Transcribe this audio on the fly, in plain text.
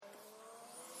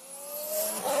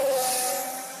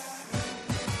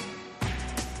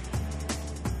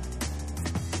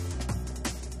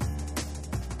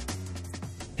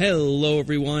Hello,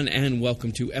 everyone, and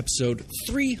welcome to episode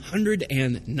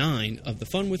 309 of the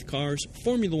Fun with Cars,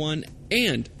 Formula One,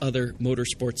 and Other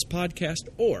Motorsports podcast,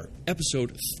 or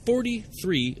episode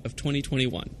 43 of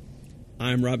 2021.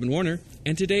 I'm Robin Warner,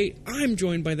 and today I'm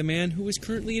joined by the man who is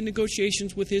currently in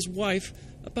negotiations with his wife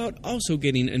about also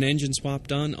getting an engine swap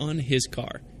done on his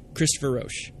car, Christopher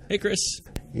Roche. Hey, Chris.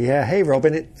 Yeah, hey,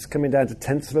 Robin. It's coming down to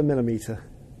tenths of a millimeter.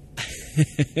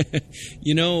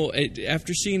 You know,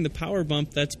 after seeing the power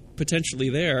bump that's potentially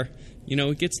there,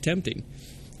 it gets tempting.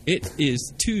 It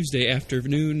is Tuesday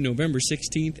afternoon, November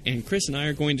 16th, and Chris and I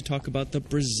are going to talk about the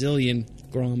Brazilian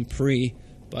Grand Prix.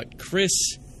 But Chris,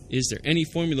 is there any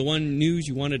Formula One news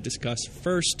you want to discuss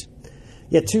first?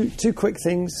 Yeah, two quick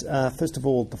things. First of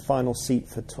all, the final seat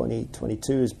for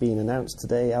 2022 has been announced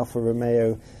today. Alfa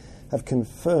Romeo have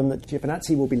confirmed that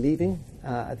Giovinazzi will be leaving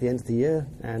at the end of the year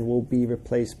and will be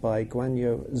replaced by Guan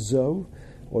Yu Zhou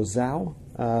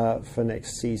for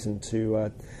next season to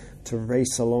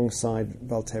race alongside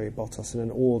Valtteri Bottas in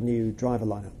an all-new driver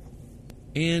lineup.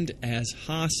 And as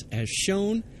Haas has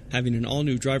shown, having an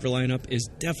all-new driver lineup is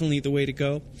definitely the way to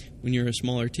go when you're a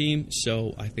smaller team,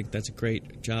 so I think that's a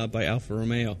great job by Alfa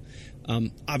Romeo.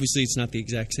 Obviously, it's not the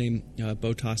exact same.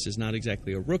 Bottas is not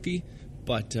exactly a rookie,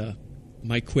 but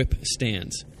my quip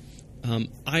stands.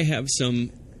 I have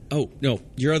some... Oh, no,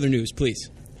 your other news, please.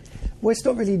 Well, it's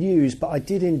not really news, but I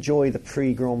did enjoy the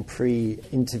pre-Grand Prix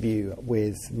interview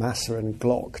with Massa and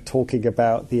Glock talking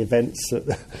about the events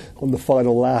on the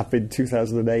final lap in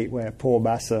 2008 where poor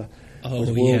Massa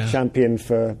was world champion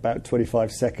for about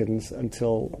 25 seconds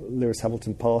until Lewis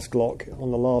Hamilton passed Glock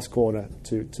on the last corner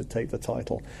to take the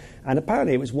title. And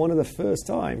apparently it was one of the first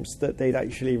times that they'd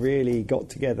actually really got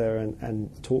together and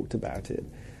talked about it.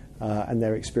 And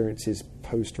their experiences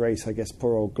post-race. I guess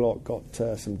poor old Glock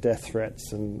got some death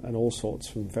threats and all sorts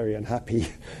from very unhappy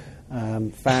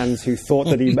fans who thought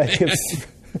that he may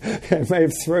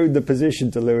have thrown the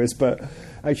position to Lewis, but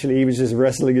actually he was just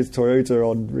wrestling his Toyota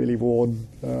on really worn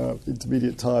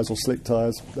intermediate tyres or slick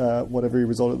tyres, whatever he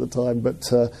was on at the time. But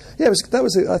I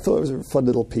thought it was a fun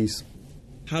little piece.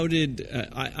 How did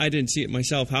I didn't see it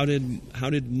myself? How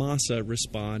did Massa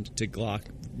respond to Glock?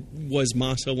 Was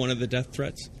Massa one of the death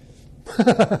threats?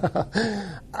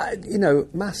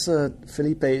 Massa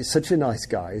Felipe is such a nice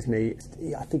guy, isn't he?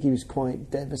 I think he was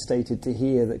quite devastated to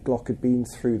hear that Glock had been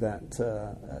through that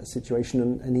situation,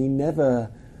 and he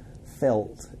never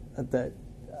felt that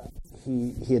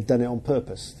he had done it on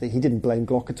purpose. He didn't blame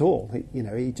Glock at all.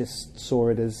 He just saw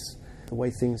it as the way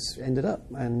things ended up.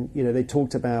 And, they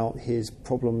talked about his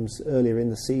problems earlier in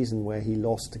the season where he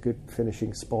lost a good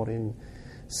finishing spot in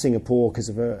Singapore because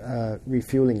of a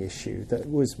refueling issue that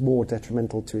was more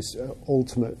detrimental to his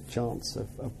ultimate chance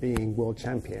of being world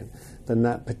champion than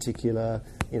that particular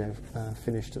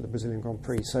finish to the Brazilian Grand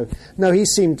Prix. So no, he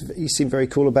seemed very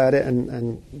cool about it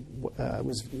and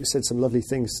said some lovely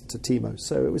things to Timo.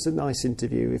 So it was a nice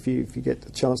interview. If you get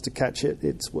a chance to catch it,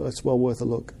 it's well worth a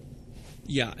look.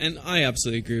 Yeah, and I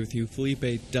absolutely agree with you.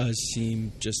 Felipe does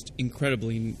seem just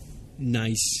incredibly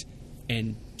nice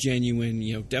and genuine,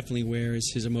 definitely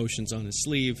wears his emotions on his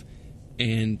sleeve,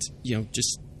 and,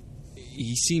 just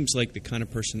he seems like the kind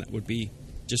of person that would be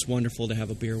just wonderful to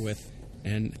have a beer with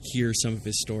and hear some of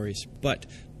his stories. But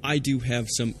I do have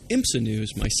some IMSA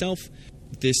news myself.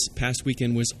 This past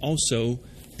weekend was also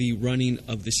the running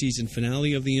of the season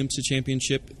finale of the IMSA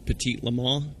Championship, Petit Le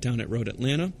Mans, down at Road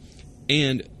Atlanta,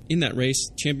 and in that race,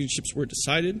 championships were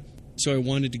decided, so I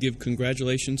wanted to give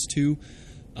congratulations to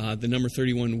the number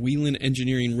 31 Whelen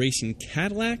Engineering Racing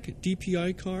Cadillac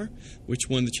DPI car, which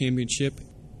won the championship.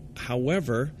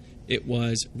 However, it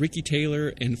was Ricky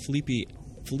Taylor and Felipe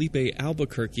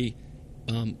Albuquerque,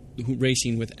 who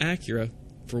racing with Acura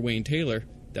for Wayne Taylor,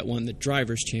 that won the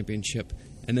Drivers' Championship.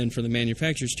 And then for the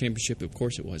Manufacturers' Championship, of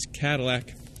course, it was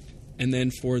Cadillac. And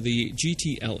then for the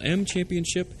GTLM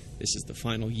Championship, this is the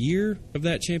final year of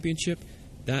that championship,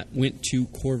 that went to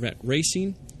Corvette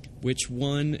Racing, which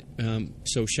won.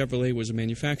 So Chevrolet was a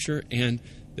manufacturer, and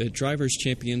the drivers'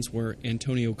 champions were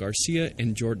Antonio Garcia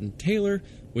and Jordan Taylor,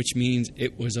 which means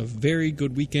it was a very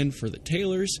good weekend for the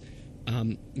Taylors.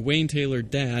 Wayne Taylor,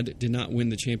 dad, did not win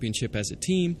the championship as a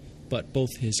team, but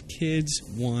both his kids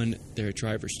won their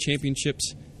drivers'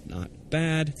 championships. Not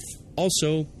bad.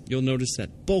 Also, you'll notice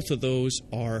that both of those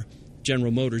are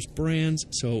General Motors brands,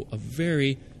 so a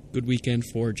very good weekend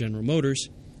for General Motors.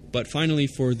 But finally,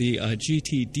 for the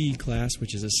GTD class,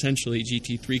 which is essentially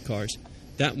GT3 cars,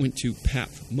 that went to PAF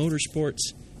Motorsports,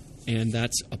 and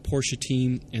that's a Porsche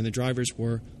team, and the drivers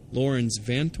were Lorenz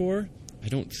Vantor. I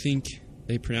don't think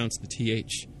they pronounce the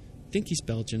TH. I think he's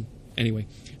Belgian. Anyway,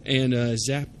 and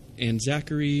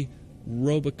Zachary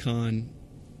Robicon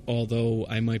although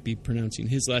I might be pronouncing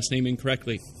his last name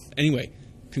incorrectly. Anyway,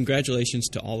 congratulations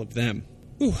to all of them.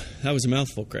 Ooh, that was a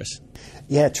mouthful, Chris.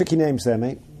 Yeah, tricky names there,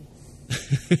 mate.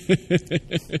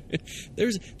 There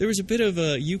was a bit of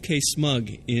a UK smug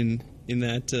in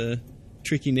that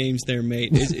tricky names there,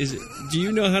 mate. Do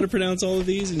you know how to pronounce all of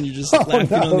these, and you're just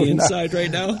laughing on the inside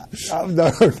right now?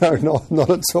 No, not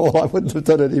at all. I wouldn't have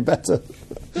done any better.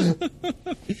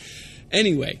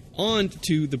 Anyway, on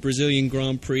to the Brazilian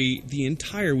Grand Prix. The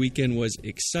entire weekend was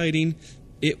exciting.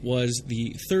 It was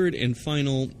the third and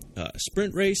final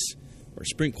sprint race, or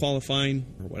sprint qualifying,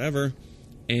 or whatever.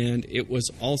 And it was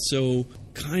also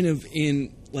kind of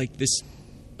in like this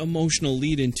emotional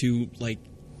lead into like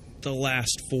the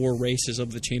last four races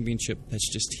of the championship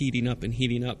that's just heating up and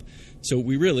heating up. So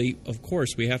we really, of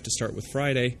course, we have to start with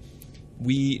Friday.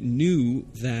 We knew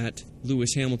that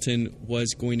Lewis Hamilton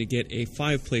was going to get a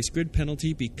 5-place grid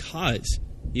penalty because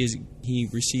he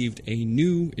received a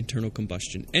new internal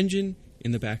combustion engine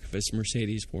in the back of his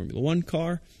Mercedes Formula One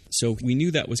car. So we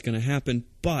knew that was going to happen,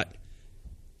 but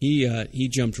he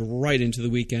jumped right into the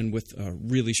weekend with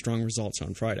really strong results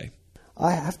on Friday.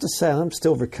 I have to say, I'm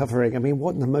still recovering. I mean,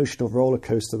 what an emotional roller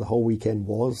coaster the whole weekend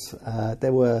was.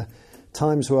 There were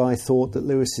times where I thought that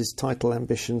Lewis's title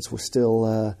ambitions were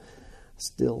still,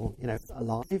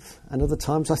 alive, and other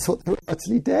times I thought they were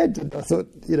utterly dead. And I thought,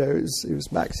 it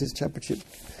was Max's championship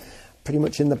pretty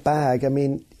much in the bag. I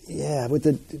mean, yeah, with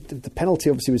the penalty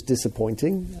obviously was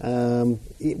disappointing.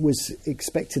 It was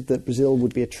expected that Brazil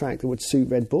would be a track that would suit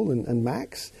Red Bull and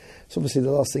Max. So obviously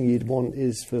the last thing you'd want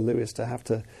is for Lewis to have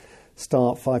to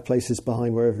start 5 places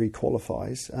behind wherever he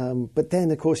qualifies. But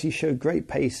then, of course, he showed great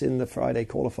pace in the Friday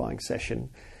qualifying session.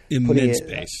 Immense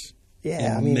pace.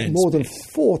 Yeah, I mean, more than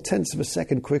 0.4 of a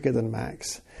second quicker than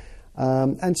Max.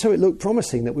 And so it looked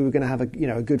promising that we were going to have a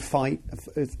good fight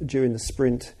during the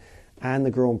sprint and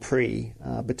the Grand Prix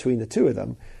between the two of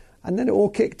them. And then it all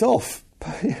kicked off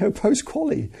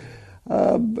post-quali.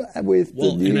 And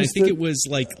I think it was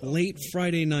like late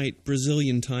Friday night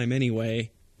Brazilian time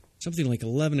anyway, something like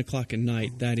 11 o'clock at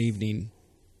night that evening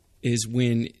is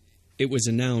when it was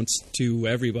announced to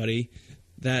everybody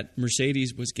that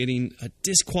Mercedes was getting a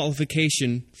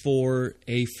disqualification for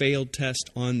a failed test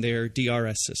on their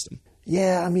DRS system.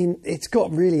 Yeah, I mean, it's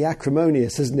got really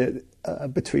acrimonious, isn't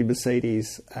it, between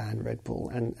Mercedes and Red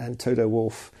Bull and Toto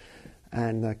Wolff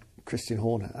and Christian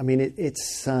Horner. I mean,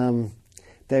 it's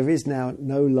there is now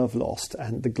no love lost,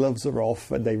 and the gloves are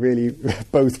off, and they really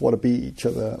both want to beat each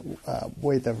other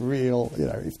with a real,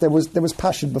 if there was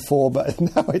passion before, but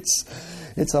now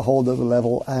it's a whole other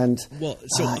level. And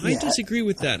I disagree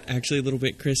with that actually a little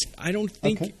bit, Chris. I don't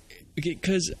think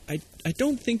because I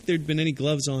don't think there'd been any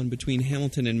gloves on between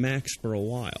Hamilton and Max for a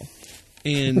while,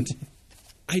 and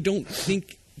I don't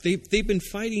think they've been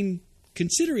fighting.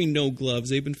 Considering no gloves,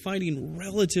 they've been fighting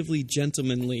relatively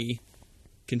gentlemanly,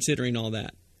 considering all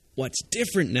that. What's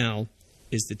different now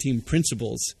is the team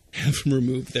principals have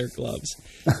removed their gloves.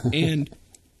 And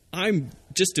I'm,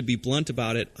 just to be blunt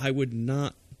about it, I would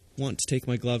not want to take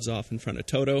my gloves off in front of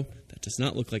Toto. That does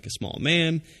not look like a small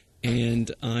man.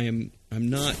 And I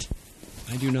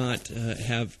do not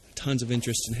have tons of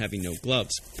interest in having no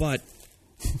gloves. But,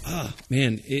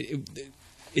 man,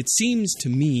 it seems to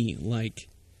me like,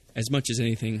 as much as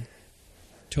anything,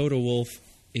 Toto Wolff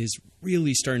is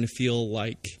really starting to feel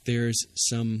like there's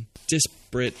some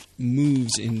disparate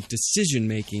moves in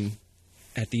decision-making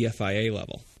at the FIA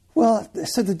level. Well,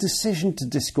 so the decision to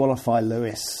disqualify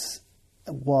Lewis,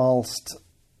 whilst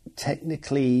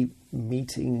technically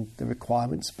meeting the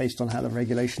requirements based on how the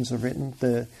regulations are written,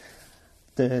 the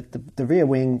rear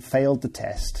wing failed the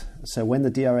test. So when the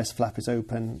DRS flap is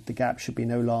open, the gap should be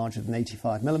no larger than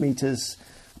 85 millimetres.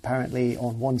 Apparently,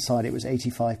 on one side, it was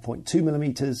 85.2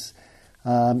 millimetres.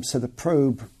 So the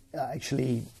probe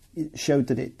actually showed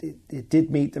that it did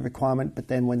meet the requirement, but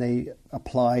then when they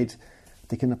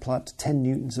can apply up to 10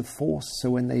 newtons of force.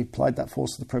 So when they applied that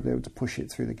force to the probe, they were able to push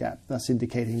it through the gap, thus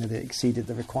indicating that it exceeded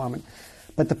the requirement.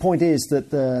 But the point is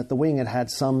that the wing had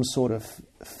some sort of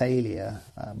failure,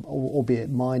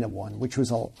 albeit minor one, which was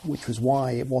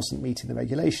why it wasn't meeting the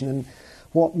regulation. And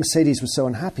what Mercedes was so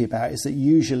unhappy about is that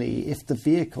usually if the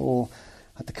vehicle,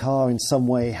 the car in some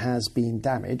way has been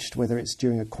damaged, whether it's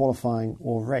during a qualifying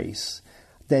or race,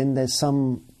 then there's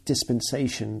some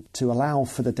dispensation to allow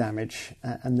for the damage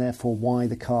and therefore why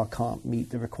the car can't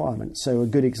meet the requirement. So a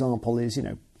good example is,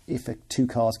 if two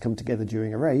cars come together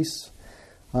during a race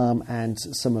and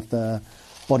some of the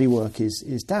bodywork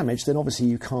is damaged, then obviously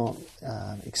you can't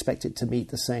expect it to meet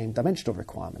the same dimensional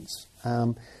requirements.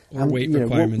 Or weight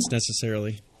requirements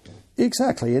necessarily.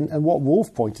 Exactly. And what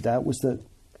Wolff pointed out was that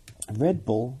Red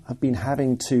Bull have been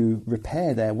having to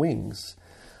repair their wings,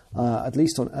 at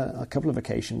least on a couple of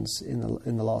occasions in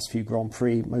the last few Grand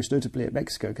Prix, most notably at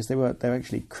Mexico, because they were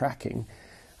actually cracking,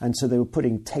 and so they were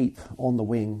putting tape on the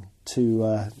wing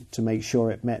to make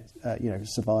sure it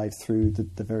survived through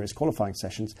the various qualifying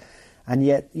sessions, and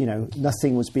yet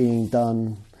nothing was being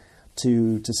done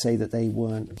to say that they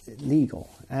weren't legal.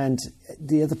 And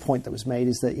the other point that was made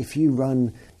is that if you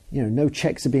run, no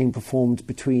checks are being performed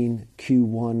between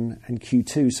Q1 and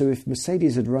Q2. So if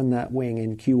Mercedes had run that wing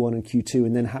in Q1 and Q2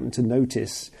 and then happened to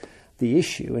notice the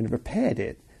issue and repaired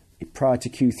it prior to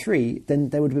Q3, then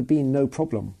there would have been no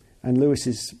problem. And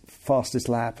Lewis's fastest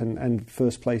lap and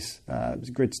first place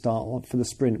grid start for the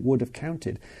sprint would have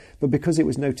counted. But because it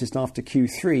was noticed after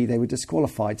Q3, they were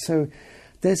disqualified. So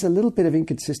there's a little bit of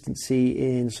inconsistency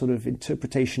in sort of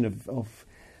interpretation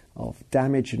of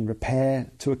damage and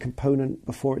repair to a component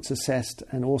before it's assessed,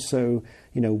 and also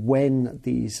when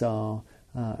these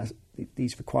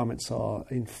requirements are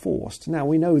enforced. Now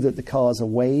we know that the cars are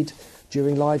weighed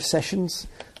during live sessions,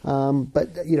 but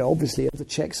obviously the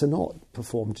checks are not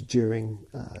performed during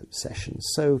sessions.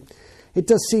 So it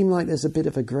does seem like there's a bit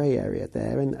of a grey area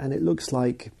there, and it looks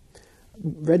like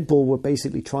Red Bull were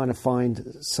basically trying to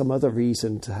find some other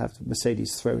reason to have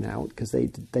Mercedes thrown out, because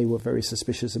they were very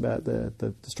suspicious about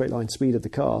the straight line speed of the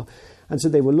car, and so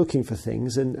they were looking for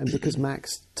things, and because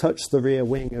Max touched the rear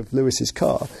wing of Lewis's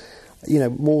car,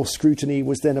 more scrutiny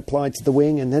was then applied to the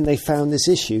wing, and then they found this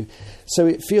issue. So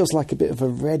it feels like a bit of a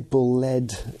Red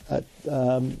Bull-led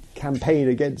campaign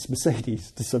against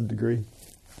Mercedes to some degree.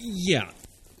 Yeah,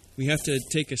 we have to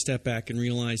take a step back and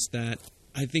realize that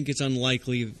I think it's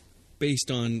unlikely,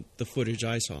 based on the footage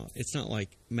I saw, it's not like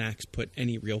Max put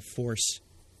any real force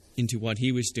into what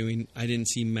he was doing. I didn't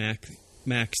see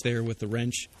Max there with the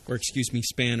wrench, or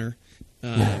spanner,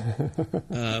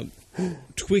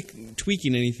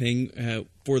 tweaking anything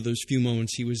for those few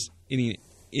moments he was in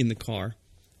the car.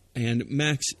 And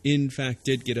Max, in fact,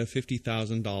 did get a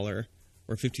 $50,000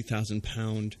 or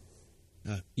 £50,000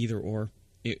 either or,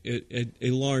 a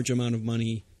large amount of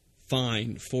money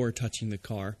fine for touching the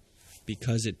car,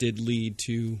 because it did lead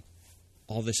to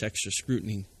all this extra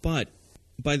scrutiny. But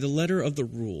by the letter of the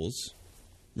rules,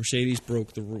 Mercedes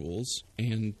broke the rules,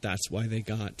 and that's why they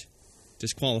got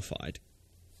disqualified.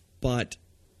 But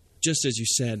just as you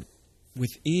said,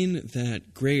 within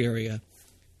that gray area,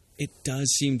 it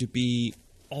does seem to be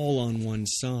all on one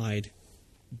side,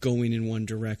 going in one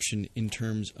direction in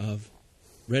terms of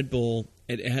Red Bull.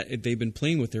 They've been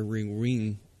playing with their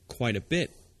ring quite a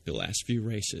bit the last few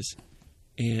races.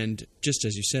 And just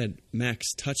as you said,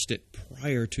 Max touched it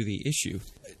prior to the issue.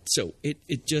 So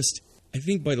it just, I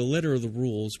think by the letter of the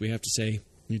rules, we have to say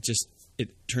it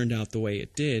turned out the way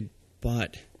it did.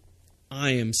 But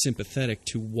I am sympathetic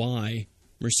to why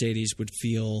Mercedes would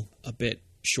feel a bit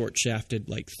short-shafted,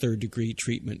 like third-degree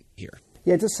treatment here.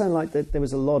 Yeah, it does sound like that there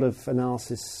was a lot of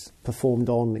analysis performed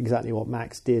on exactly what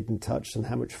Max did and touched and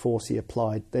how much force he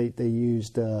applied. They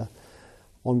used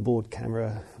onboard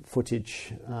camera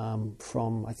footage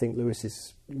from, I think,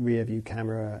 Lewis's rear view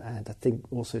camera, and I think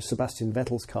also Sebastian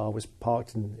Vettel's car was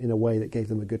parked in a way that gave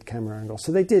them a good camera angle.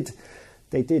 So they did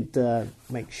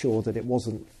make sure that it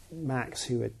wasn't Max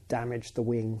who had damaged the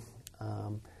wing.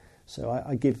 So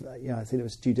I think it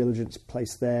was due diligence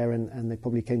placed there, and they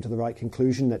probably came to the right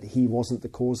conclusion that he wasn't the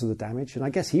cause of the damage. And I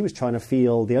guess he was trying to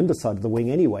feel the underside of the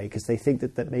wing anyway, because they think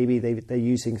that maybe they're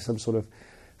using some sort of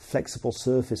flexible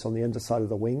surface on the underside of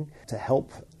the wing to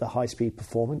help the high-speed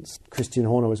performance. Christian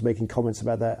Horner was making comments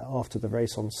about that after the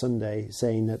race on Sunday,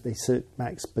 saying that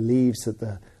Max believes that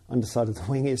the underside of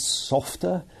the wing is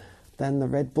softer than the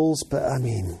Red Bulls, but I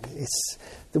mean, it's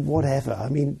whatever. I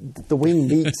mean, the wing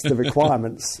meets the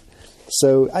requirements.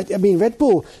 So, I mean, Red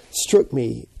Bull struck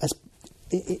me as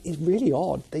it's really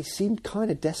odd. They seemed kind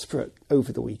of desperate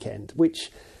over the weekend,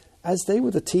 which, as they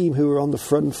were the team who were on the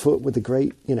front foot with a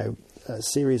great,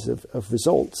 series of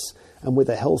results and with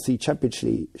a healthy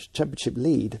championship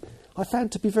lead, I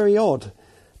found to be very odd.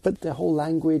 But their whole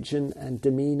language and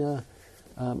demeanour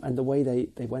and the way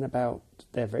they went about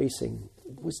their racing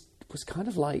was kind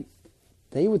of like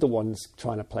they were the ones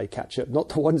trying to play catch-up, not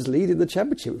the ones leading the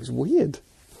championship. It was weird.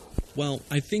 Well,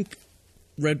 I think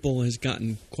Red Bull has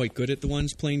gotten quite good at the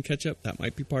ones playing catch-up. That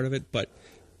might be part of it, but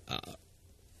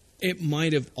it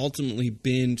might have ultimately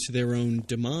been to their own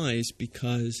demise,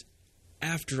 because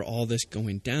after all this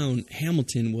going down,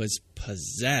 Hamilton was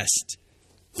possessed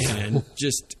and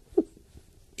just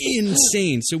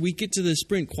insane. So we get to the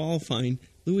sprint qualifying.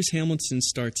 Lewis Hamilton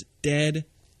starts dead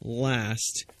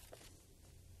last,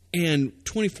 and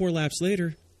 24 laps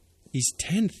later, he's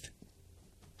 10th.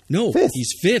 No, fifth.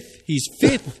 he's 5th. He's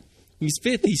 5th He's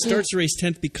fifth. He starts the race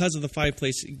 10th because of the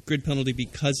 5-place grid penalty,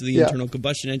 because of the internal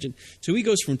combustion engine. So he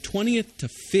goes from 20th to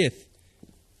 5th.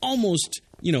 Almost,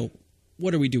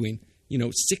 what are we doing?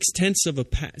 6/10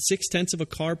 of a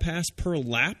car pass per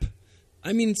lap.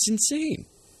 I mean, it's insane.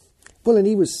 Well, and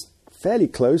he was fairly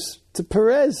close to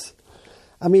Perez.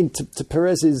 I mean, to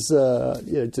Perez's,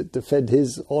 to defend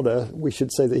his honour, we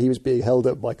should say that he was being held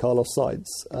up by Carlos Sainz,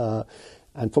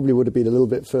 and probably would have been a little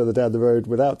bit further down the road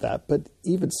without that. But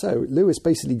even so, Lewis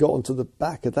basically got onto the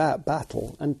back of that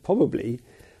battle and probably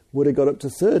would have got up to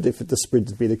third if the sprint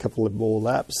had been a couple of more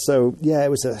laps. So, yeah, it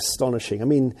was astonishing. I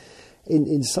mean,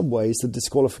 in some ways, the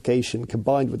disqualification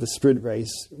combined with the sprint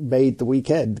race made the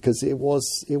weekend, because it was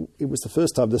the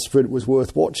first time the sprint was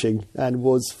worth watching and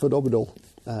was phenomenal.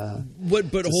 But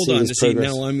hold on to see,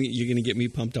 now you're going to get me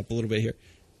pumped up a little bit here.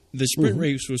 The sprint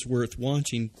race was worth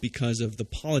watching because of the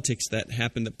politics that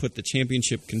happened that put the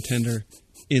championship contender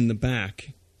in the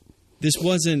back. This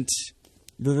wasn't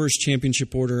reverse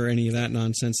championship order or any of that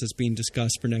nonsense that's being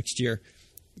discussed for next year.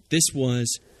 This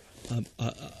was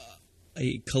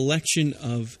a collection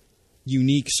of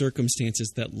unique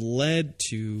circumstances that led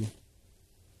to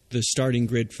the starting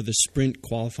grid for the sprint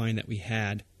qualifying that we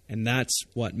had, and that's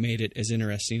what made it as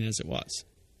interesting as it was.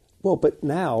 Well, but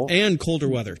now... And colder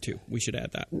weather, too. We should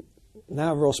add that.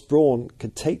 Now Ross Brawn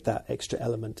could take that extra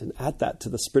element and add that to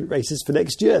the sprint races for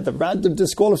next year, the random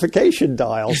disqualification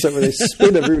dial, so when they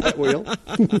spin a roulette wheel.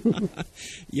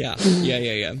 Yeah.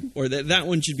 Or that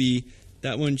one should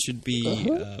be...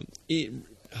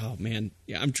 oh, man.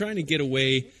 Yeah, I'm trying to get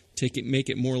away to make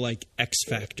it more like X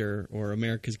Factor or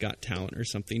America's Got Talent or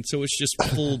something. So it's just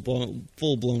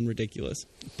full-blown ridiculous.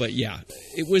 But, yeah,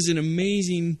 it was an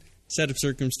amazing set of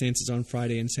circumstances on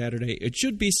Friday and Saturday. It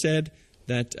should be said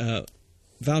that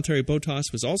Valtteri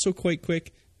Bottas was also quite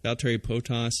quick. Valtteri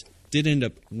Bottas did end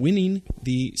up winning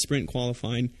the sprint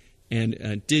qualifying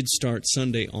and did start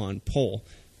Sunday on pole.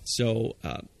 So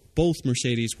both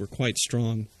Mercedes were quite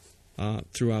strong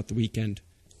throughout the weekend.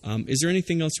 Is there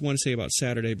anything else you want to say about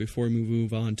Saturday before we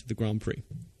move on to the Grand Prix?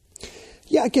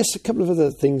 Yeah, I guess a couple of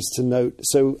other things to note.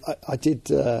 So I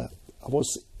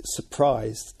was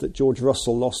surprised that George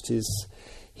Russell lost his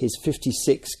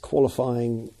 56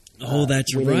 qualifying. Oh,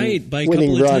 that's right, by a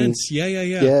couple of tenths. Yeah.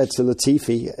 Yeah, to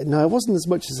Latifi. No, it wasn't as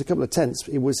much as a couple of tenths.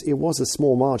 It was a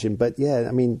small margin, but yeah,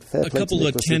 I mean, fair play to couple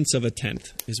of tenths of a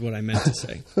tenth is what I meant to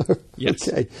say. Yes.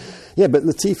 Okay. Yeah, but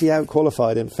Latifi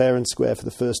out-qualified him fair and square for the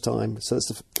first time. So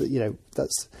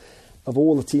that's of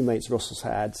all the teammates Russell's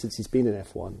had since he's been in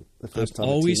F1, the first time. I've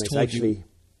always told you,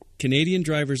 Canadian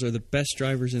drivers are the best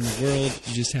drivers in the world.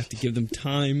 You just have to give them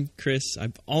time, Chris.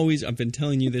 I've been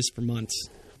telling you this for months.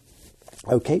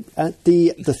 Okay.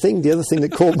 The other thing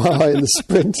that caught my eye in the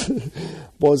sprint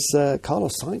was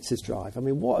Carlos Sainz's drive. I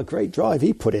mean, what a great drive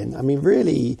he put in. I mean,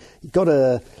 really,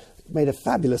 made a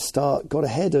fabulous start, got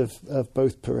ahead of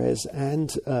both Perez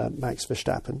and Max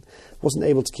Verstappen. Wasn't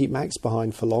able to keep Max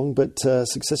behind for long, but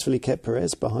successfully kept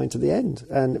Perez behind to the end.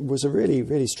 And it was a really,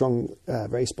 really strong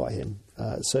race by him.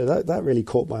 So that really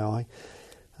caught my eye.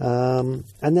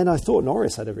 And then I thought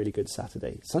Norris had a really good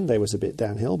Saturday. Sunday was a bit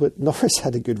downhill, but Norris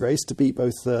had a good race to beat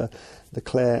both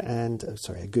Leclerc and...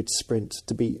 a good sprint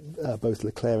to beat both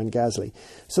Leclerc and Gasly.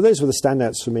 So those were the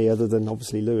standouts for me, other than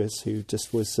obviously Lewis, who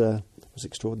just was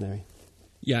extraordinary.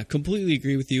 Yeah, completely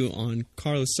agree with you on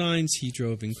Carlos Sainz. He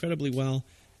drove incredibly well.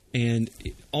 And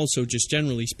also, just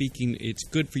generally speaking, it's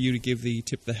good for you to give the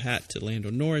tip of the hat to Lando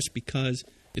Norris, because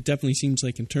it definitely seems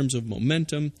like in terms of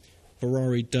momentum,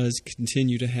 Ferrari does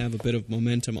continue to have a bit of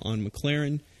momentum on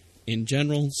McLaren in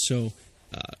general. So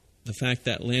the fact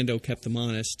that Lando kept them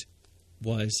honest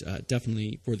was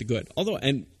definitely for the good. Although,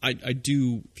 and I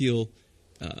do feel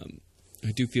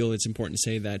it's important to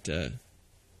say that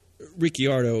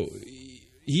Ricciardo,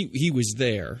 he was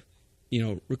there.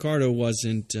 Ricciardo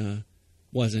wasn't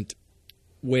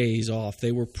ways off.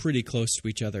 They were pretty close to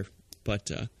each other. But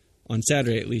on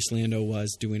Saturday, at least, Lando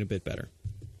was doing a bit better.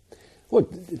 Well,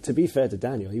 to be fair to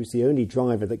Daniel, he was the only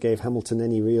driver that gave Hamilton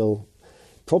any real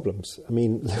problems. I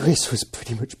mean, Lewis was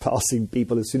pretty much passing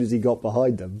people as soon as he got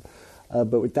behind them.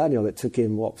 But with Daniel, it took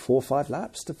him, 4 or 5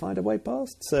 laps to find a way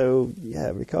past? So,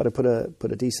 yeah, Ricciardo put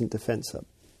a decent defence up.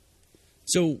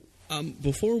 So,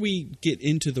 before we get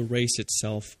into the race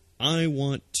itself, I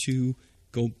want to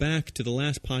go back to the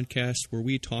last podcast where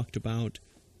we talked about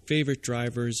favorite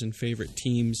drivers and favorite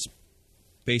teams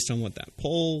based on what that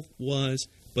poll was,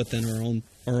 but then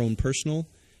our own personal.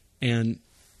 And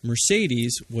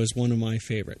Mercedes was one of my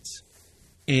favorites.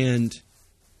 And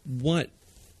what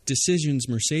decisions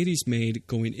Mercedes made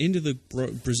going into the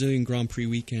Brazilian Grand Prix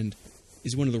weekend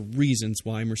is one of the reasons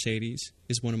why Mercedes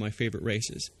is one of my favorite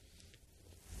races.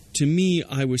 to me,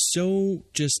 I was so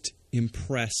just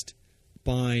impressed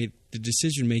by the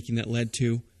decision making that led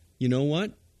to, you know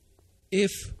what?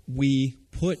 If we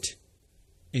put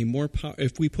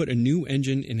a new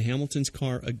engine in Hamilton's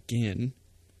car again,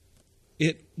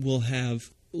 it will have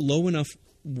low enough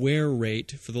wear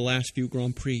rate for the last few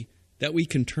Grand Prix that we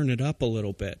can turn it up a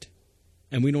little bit,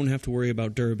 and we don't have to worry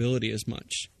about durability as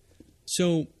much.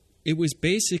 So it was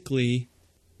basically,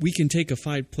 we can take a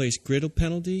 5-place grid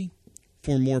penalty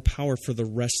for more power for the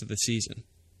rest of the season.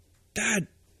 That,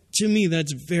 to me,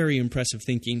 that's very impressive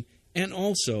thinking, and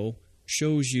also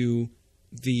shows you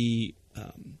the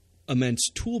immense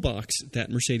toolbox that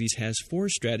Mercedes has for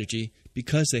strategy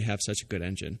because they have such a good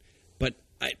engine. But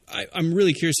I'm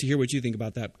really curious to hear what you think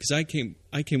about that, because I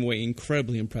came away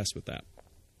incredibly impressed with that.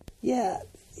 Yeah,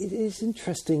 it is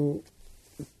interesting,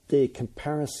 the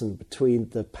comparison between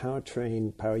the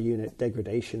powertrain, power unit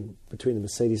degradation between the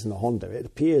Mercedes and the Honda. It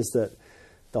appears that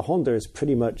the Honda is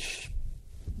pretty much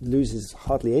loses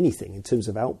hardly anything in terms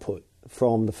of output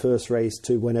from the first race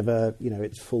to whenever,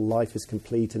 its full life is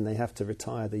complete and they have to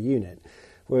retire the unit.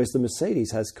 Whereas the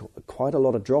Mercedes has quite a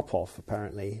lot of drop-off,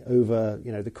 apparently, over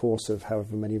the course of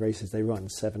however many races they run,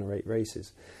 7 or 8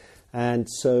 races. And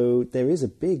so there is a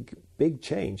big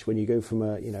change when you go from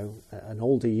an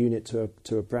older unit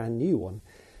to a brand new one,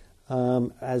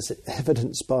 as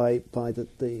evidenced by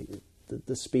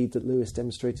the speed that Lewis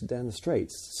demonstrated down the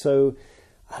straights. So,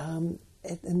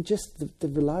 and just the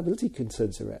reliability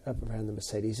concerns around the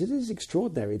Mercedes. It is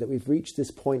extraordinary that we've reached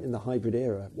this point in the hybrid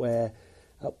era where,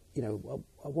 at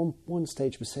one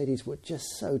stage Mercedes were just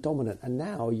so dominant, and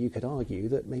now you could argue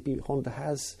that maybe Honda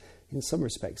has, in some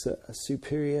respects, a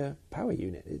superior power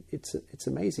unit. It's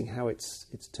amazing how it's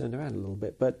turned around a little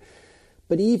bit, but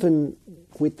even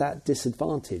with that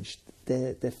disadvantage,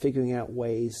 they're figuring out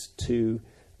ways to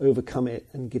overcome it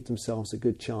and give themselves a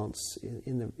good chance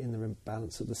in the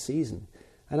balance of the season.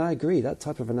 And I agree, that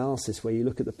type of analysis where you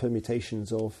look at the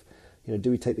permutations of,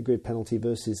 do we take the grid penalty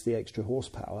versus the extra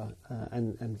horsepower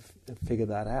and figure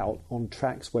that out on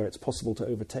tracks where it's possible to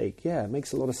overtake? Yeah, it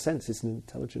makes a lot of sense. It's an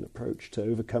intelligent approach to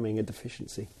overcoming a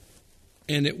deficiency.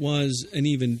 And it was an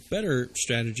even better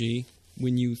strategy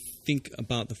when you think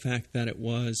about the fact that it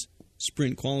was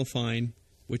sprint qualifying,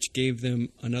 which gave them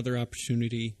another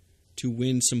opportunity to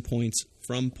win some points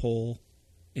from pole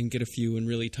and get a few and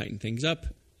really tighten things up.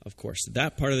 Of course,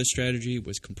 that part of the strategy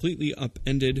was completely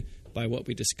upended by what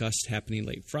we discussed happening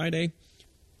late Friday,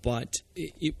 but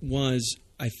it was,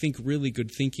 I think, really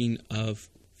good thinking of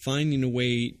finding a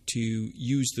way to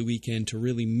use the weekend to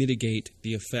really mitigate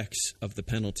the effects of the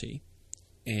penalty.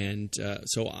 And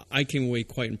so I came away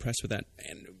quite impressed with that.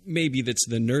 And maybe that's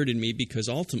the nerd in me, because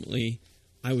ultimately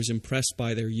I was impressed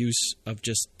by their use of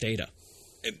just data.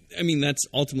 I mean, that's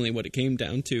ultimately what it came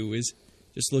down to, is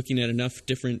just looking at enough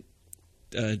different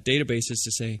databases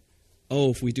to say, oh,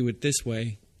 if we do it this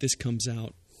way, this comes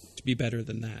out to be better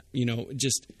than that.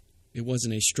 It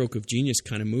wasn't a stroke of genius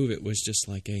kind of move. It was just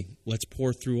like, hey, let's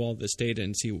pour through all this data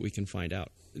and see what we can find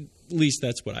out. At least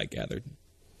that's what I gathered.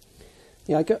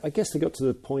 Yeah, I guess they got to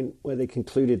the point where they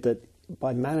concluded that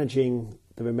by managing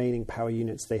the remaining power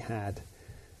units they had,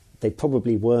 they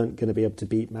probably weren't going to be able to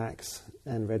beat Max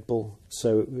and Red Bull.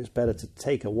 So it was better to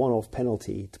take a one-off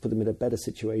penalty to put them in a better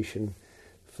situation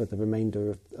for the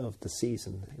remainder of the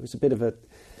season. It was a bit of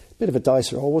a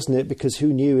dice roll, wasn't it? Because who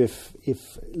knew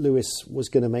if Lewis was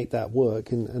going to make that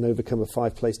work and overcome a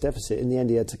 5-place deficit? In the end,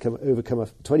 he had to overcome a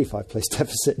 25-place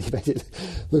deficit. He made it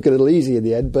look a little easy in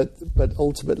the end, but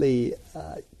ultimately,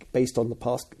 based on the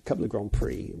past couple of Grand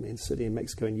Prix, certainly in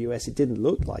Mexico and US, it didn't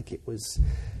look like it was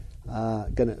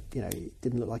it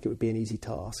didn't look like it would be an easy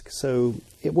task. So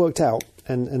it worked out,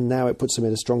 and now it puts them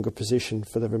in a stronger position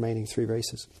for the remaining 3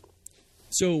 races.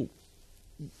 So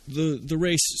the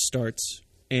race starts,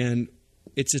 and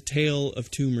it's a tale of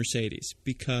 2 Mercedes,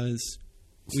 because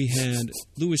we had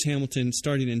Lewis Hamilton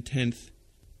starting in 10th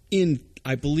in,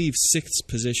 I believe, 6th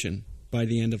position by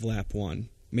the end of lap 1,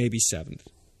 maybe 7th.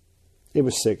 It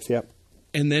was 6th, yep.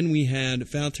 And then we had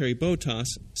Valtteri Bottas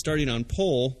starting on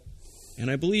pole, and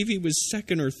I believe he was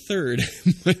 2nd or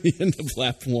 3rd by the end of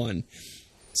lap 1.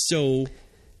 So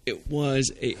it was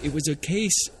a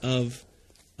case of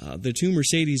the 2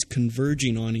 Mercedes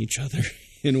converging on each other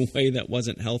in a way that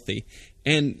wasn't healthy.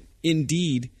 And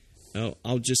indeed,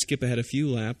 I'll just skip ahead a few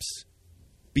laps.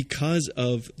 Because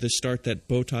of the start that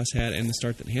Bottas had and the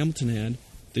start that Hamilton had,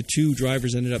 the 2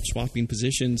 drivers ended up swapping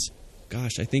positions, I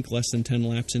think less than 10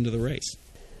 laps into the race.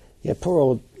 Yeah, poor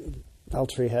old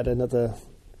Valtteri had another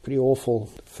pretty awful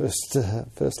first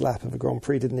lap of a Grand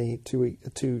Prix, didn't he?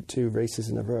 Two races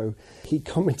in a row. He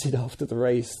commented after the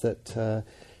race that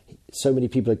so many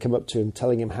people had come up to him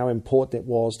telling him how important it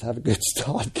was to have a good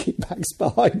start, keep Max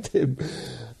behind him.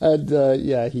 And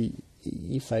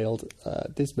he failed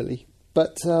dismally.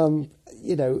 But,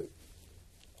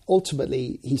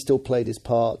 ultimately he still played his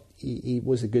part. He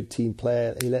was a good team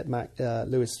player. He let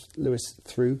Lewis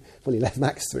through. Well, he let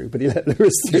Max through, but he let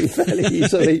Lewis through fairly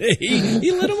easily.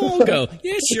 he let them all go.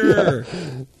 Yeah, sure.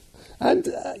 Yeah. And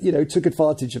took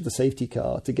advantage of the safety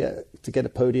car to get a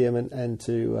podium and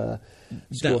to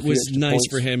score that was nice points.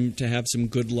 For him to have some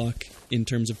good luck in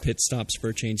terms of pit stops for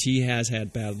a change. He has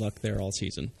had bad luck there all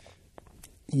season.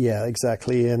 Yeah,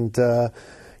 exactly. And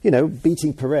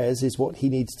beating Perez is what he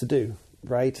needs to do,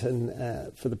 right?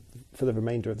 And for the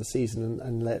remainder of the season,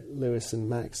 and let Lewis and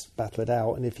Max battle it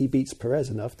out. And if he beats Perez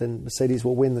enough, then Mercedes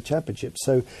will win the championship.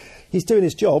 So he's doing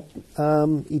his job.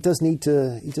 He does need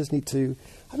to.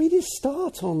 I mean, his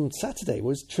start on Saturday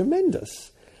was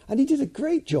tremendous, and he did a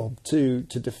great job to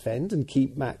defend and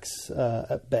keep Max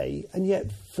at bay. And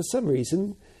yet, for some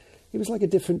reason, he was like a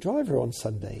different driver on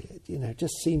Sunday.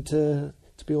 Just seemed to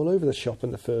be all over the shop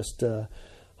in the first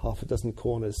half a dozen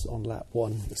corners on lap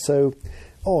one. So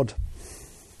odd.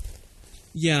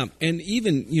 Yeah, and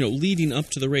even leading up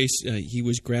to the race, he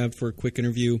was grabbed for a quick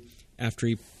interview after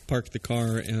he parked the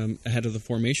car ahead of the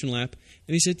formation lap,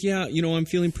 and he said, "Yeah, I'm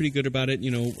feeling pretty good about it.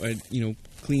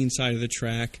 Clean side of the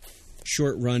track,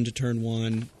 short run to turn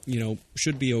one.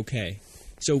 Should be okay."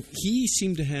 So he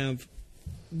seemed to have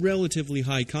relatively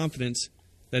high confidence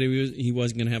that he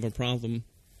wasn't going to have a problem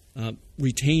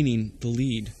retaining the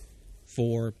lead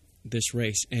for this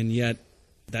race, and yet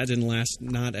that didn't last,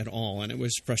 not at all, and it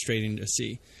was frustrating to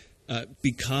see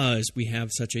because we have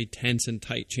such a tense and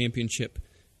tight championship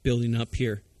building up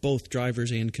here, both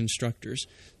drivers and constructors.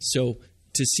 So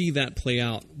to see that play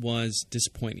out was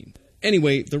disappointing.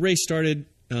 Anyway, the race started.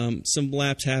 Some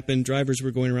laps happened. Drivers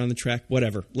were going around the track.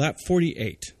 Whatever. Lap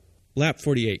 48,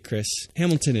 Chris.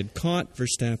 Hamilton had caught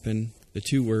Verstappen. The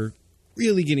two were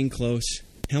really getting close.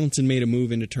 Hamilton made a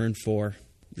move into turn 4.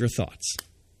 Your thoughts?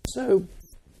 So,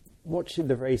 watching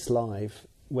the race live,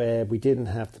 where we didn't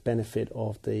have the benefit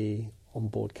of the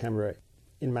onboard camera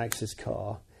in Max's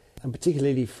car, and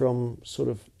particularly from sort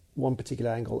of one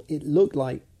particular angle, it looked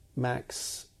like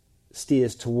Max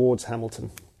steers towards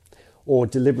Hamilton or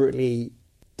deliberately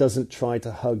doesn't try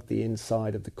to hug the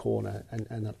inside of the corner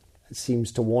and seems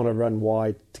to want to run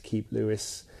wide to keep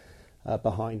Lewis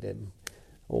behind him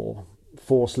or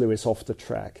force Lewis off the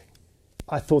track.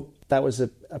 I thought that was a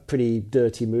pretty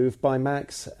dirty move by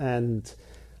Max, and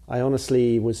I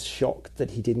honestly was shocked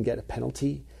that he didn't get a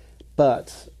penalty.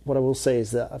 But what I will say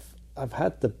is that I've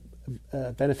had the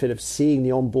benefit of seeing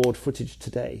the onboard footage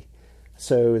today.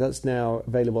 So that's now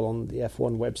available on the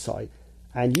F1 website.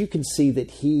 And you can see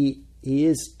that he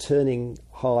is turning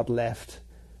hard left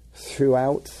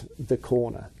throughout the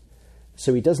corner.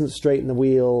 So he doesn't straighten the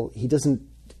wheel. He doesn't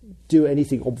do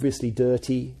anything obviously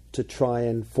dirty to try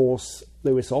and force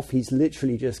Lewis off. He's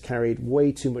literally just carried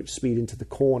way too much speed into the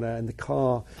corner, and the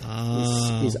car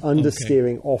is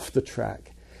understeering off the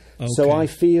track. Okay. So I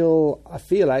feel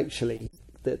actually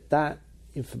that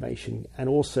information, and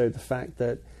also the fact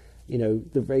that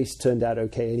the race turned out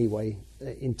okay anyway,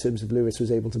 in terms of Lewis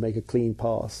was able to make a clean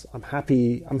pass. I'm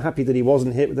happy that he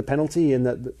wasn't hit with the penalty, and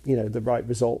that the right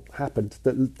result happened.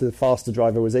 That the faster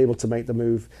driver was able to make the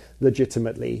move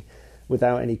legitimately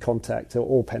without any contact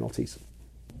or penalties.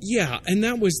 Yeah, and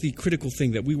that was the critical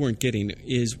thing that we weren't getting,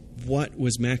 is what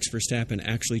was Max Verstappen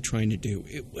actually trying to do.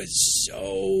 It was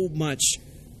so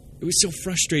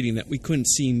frustrating that we couldn't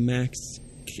see Max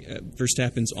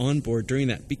Verstappen's onboard during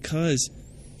that, because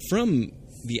from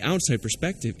the outside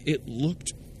perspective, it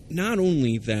looked not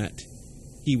only that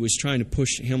he was trying to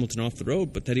push Hamilton off the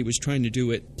road, but that he was trying to do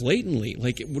it blatantly,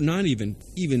 like it not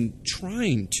even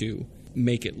trying to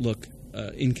make it look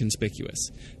inconspicuous.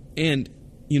 And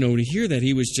to hear that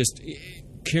he was just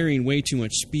carrying way too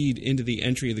much speed into the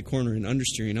entry of the corner and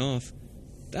understeering off,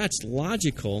 that's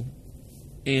logical,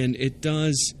 and it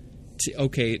does.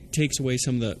 It takes away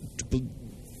some of the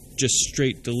just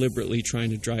straight deliberately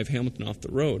trying to drive Hamilton off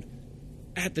the road.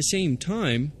 At the same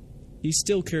time, he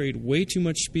still carried way too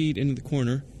much speed into the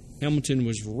corner. Hamilton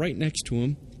was right next to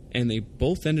him, and they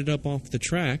both ended up off the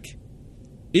track.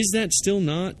 Is that still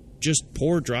not just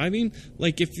poor driving?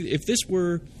 Like if this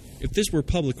were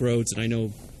public roads, and I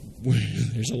know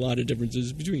there's a lot of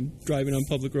differences between driving on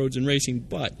public roads and racing,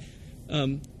 but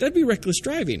that'd be reckless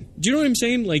driving. Do you know what I'm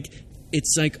saying? Like,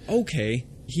 it's like, okay,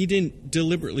 he didn't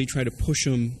deliberately try to push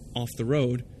him off the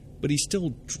road, but he still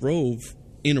drove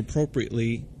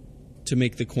inappropriately to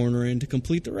make the corner and to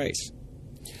complete the race.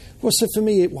 Well, so for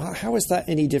me, how is that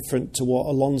any different to what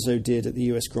Alonso did at the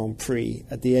US Grand Prix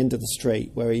at the end of the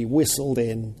straight, where he whistled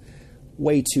in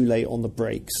way too late on the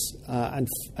brakes and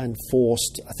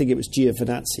forced, I think it was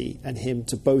Giovinazzi and him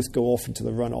to both go off into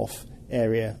the runoff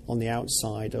area on the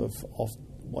outside of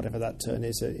whatever that turn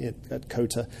is at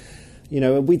Cota.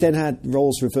 And we then had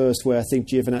roles reversed where I think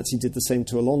Giovinazzi did the same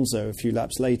to Alonso a few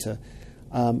laps later.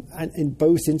 And in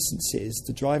both instances,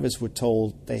 the drivers were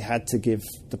told they had to give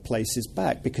the places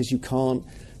back because you can't,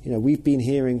 we've been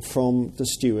hearing from the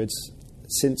stewards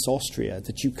since Austria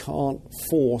that you can't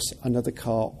force another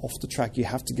car off the track. You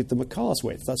have to give them a car's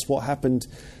width. That's what happened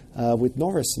with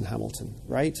Norris and Hamilton,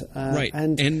 right? Right,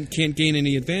 and can't gain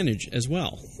any advantage as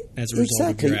well as a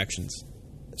result of your actions.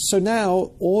 So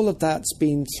now all of that's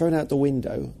been thrown out the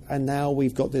window, and now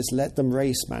we've got this let them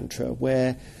race mantra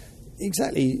where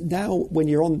exactly now when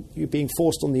you're being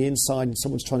forced on the inside and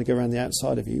someone's trying to go around the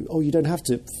outside of you, you don't have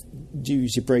to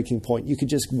use your braking point. You could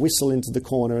just whistle into the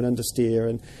corner and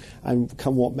understeer and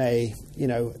come what may.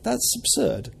 That's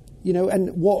absurd. And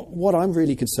what I'm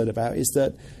really concerned about is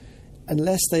that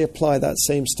unless they apply that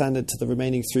same standard to the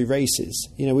remaining 3 races,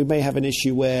 we may have an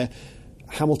issue where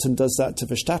Hamilton does that to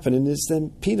Verstappen and is then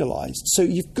penalised. So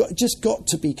you've just got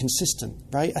to be consistent,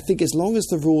 right? I think as long as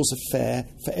the rules are fair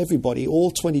for everybody,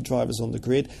 all 20 drivers on the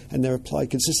grid, and they're applied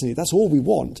consistently, that's all we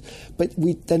want. But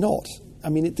they're not. I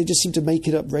mean, they just seem to make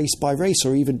it up race by race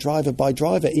or even driver by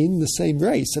driver in the same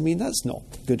race. I mean, that's not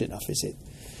good enough, is it?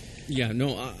 Yeah,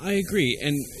 no, I agree.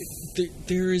 And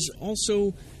there is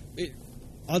also...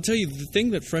 I'll tell you, the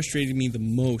thing that frustrated me the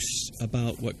most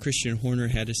about what Christian Horner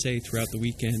had to say throughout the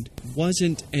weekend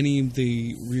wasn't any of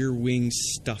the rear wing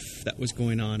stuff that was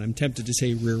going on. I'm tempted to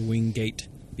say rear wing gate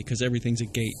because everything's a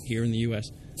gate here in the U.S.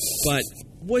 But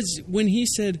was when he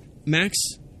said Max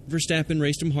Verstappen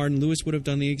raced him hard and Lewis would have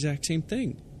done the exact same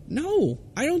thing. No,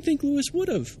 I don't think Lewis would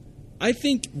have. I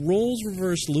think roles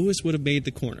reversed, Lewis would have made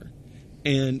the corner.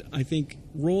 And I think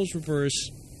roles reverse,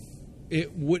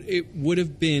 it would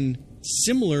have been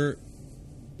similar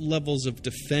levels of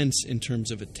defense in terms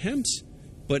of attempts,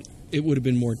 but it would have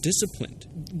been more disciplined.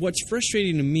 What's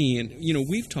frustrating to me, and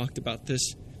we've talked about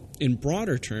this in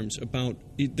broader terms, about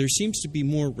there seems to be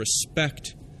more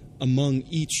respect among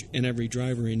each and every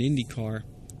driver in IndyCar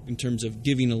in terms of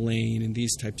giving a lane and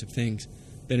these types of things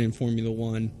than in Formula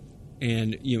One.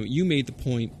 And you made the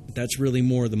point that's really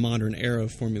more the modern era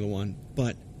of Formula One.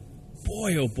 But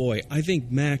boy, oh boy, I think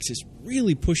Max is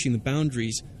really pushing the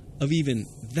boundaries of even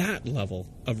that level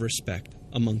of respect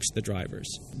amongst the drivers.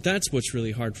 That's what's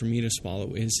really hard for me to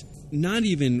swallow, is not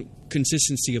even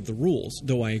consistency of the rules,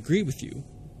 though I agree with you,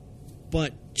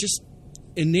 but just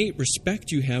innate respect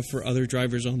you have for other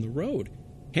drivers on the road.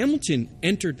 Hamilton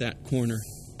entered that corner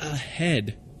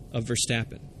ahead of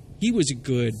Verstappen. He was a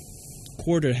good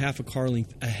quarter to half a car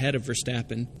length ahead of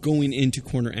Verstappen going into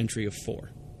corner entry of 4.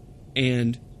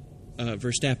 And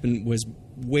Verstappen was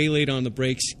way late on the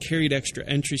brakes, carried extra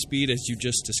entry speed, as you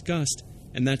just discussed,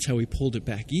 and that's how he pulled it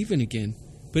back even again.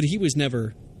 But he was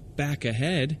never back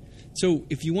ahead. So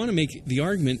if you want to make the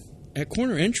argument, at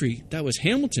corner entry, that was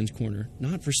Hamilton's corner,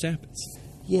 not Verstappen's.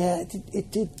 Yeah,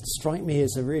 it did strike me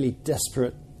as a really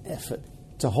desperate effort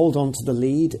to hold on to the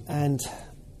lead, and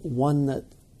one that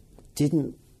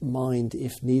didn't mind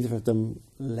if neither of them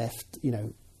left,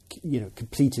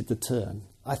 completed the turn.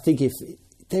 I think if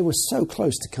they were so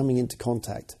close to coming into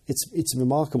contact, it's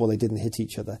remarkable they didn't hit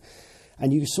each other,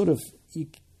 and you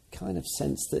kind of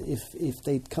sense that if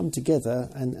they'd come together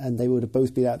and they would have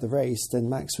both been out the race, then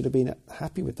Max would have been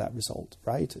happy with that result,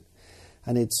 right?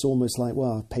 And it's almost like,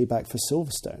 well, payback for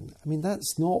Silverstone. I mean,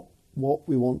 that's not what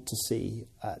we want to see.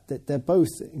 They're both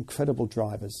incredible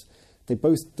drivers. They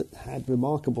both had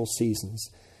remarkable seasons.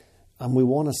 And we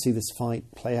want to see this fight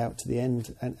play out to the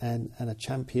end and a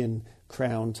champion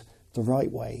crowned the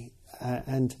right way.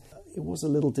 And it was a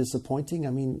little disappointing.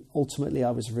 I mean, ultimately,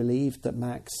 I was relieved that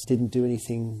Max didn't do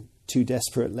anything too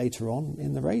desperate later on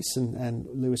in the race, and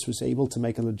Lewis was able to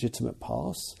make a legitimate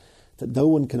pass that no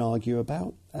one can argue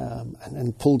about,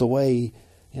 and pulled away.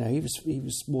 He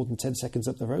was more than 10 seconds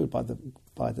up the road by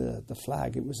the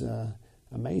flag. It was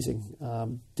amazing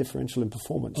differential in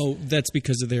performance. Oh, that's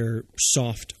because of their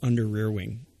soft under rear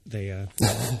wing. They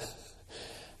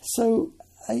so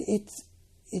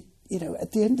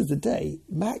at the end of the day,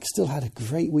 Max still had a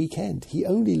great weekend. He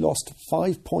only lost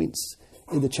 5 points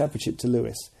in the championship to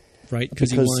Lewis. Right,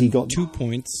 because he got 2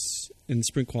 points in the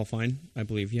sprint qualifying, I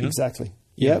believe, yeah? Exactly.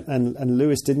 Yeah, and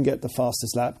Lewis didn't get the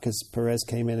fastest lap because Perez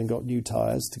came in and got new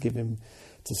tyres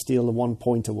to steal the 1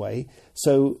 point away.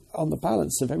 So on the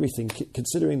balance of everything,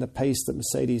 considering the pace that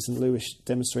Mercedes and Lewis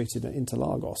demonstrated at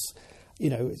Interlagos,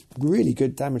 it's really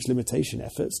good damage limitation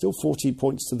effort. Still 14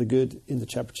 points to the good in the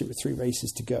championship with 3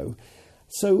 races to go.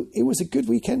 So it was a good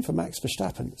weekend for Max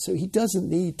Verstappen. So he doesn't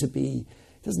need to be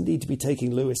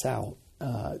taking Lewis out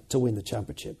to win the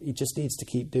championship. He just needs to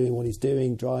keep doing what he's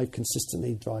doing, drive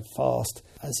consistently, drive fast,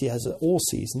 as he has all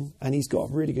season. And he's got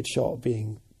a really good shot of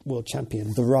being world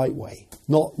champion the right way,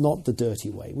 not the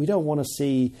dirty way. We don't want to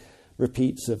see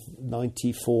repeats of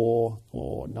 94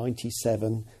 or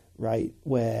 97, right,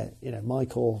 where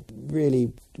Michael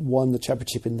really won the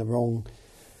championship in the wrong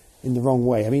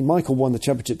way. I mean, Michael won the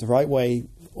championship the right way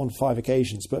on 5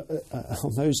 occasions, but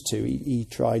on those 2, he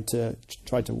tried to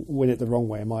win it the wrong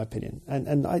way, in my opinion.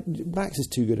 And Max is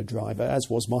too good a driver, as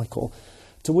was Michael,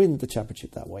 to win the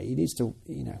championship that way. He needs to,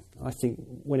 I think,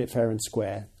 win it fair and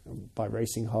square by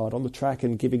racing hard on the track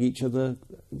and giving each other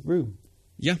room.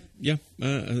 Yeah.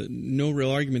 No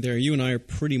real argument there. You and I are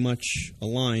pretty much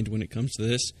aligned when it comes to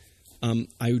this.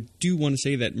 I do want to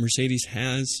say that Mercedes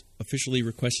has officially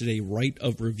requested a right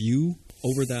of review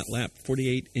over that lap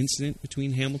 48 incident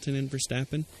between Hamilton and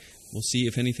Verstappen. We'll see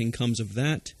if anything comes of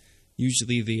that.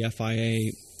 Usually the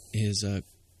FIA is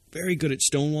very good at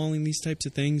stonewalling these types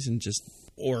of things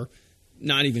or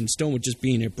not even stone, just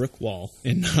being a brick wall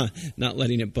and not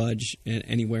letting it budge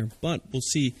anywhere. But we'll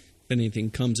see if anything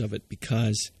comes of it,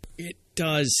 because it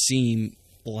does seem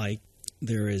like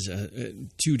there is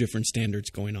 2 different standards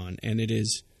going on, and it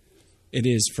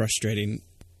is frustrating.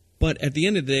 But at the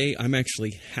end of the day, I'm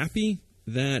actually happy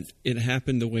that it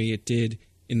happened the way it did,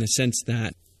 in the sense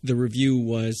that the review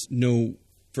was no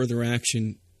further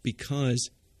action,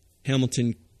 because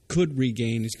Hamilton could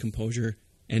regain his composure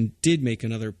and did make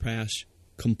another pass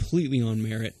completely on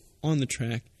merit on the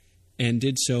track, and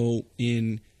did so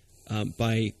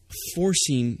by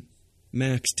forcing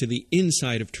Max to the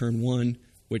inside of turn 1,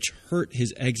 which hurt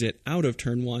his exit out of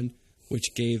turn 1,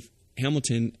 which gave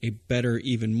Hamilton a better,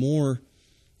 even more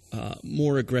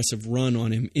aggressive run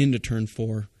on him into turn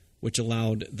 4, which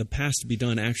allowed the pass to be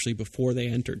done actually before they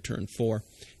entered turn 4.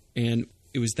 And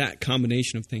it was that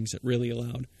combination of things that really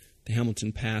allowed the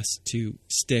Hamilton pass to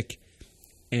stick.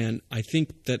 And I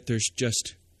think that there's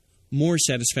just more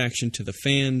satisfaction to the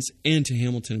fans and to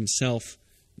Hamilton himself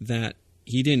that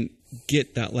he didn't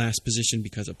get that last position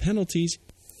because of penalties.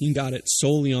 He got it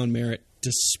solely on merit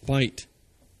despite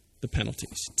the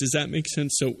penalties. Does that make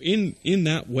sense? So in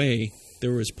that way,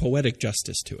 there was poetic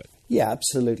justice to it. Yeah,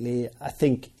 absolutely. I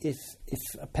think if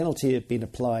a penalty had been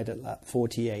applied at lap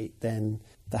 48, then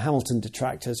the Hamilton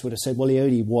detractors would have said, well, he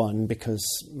only won because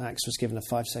Max was given a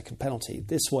 5-second penalty.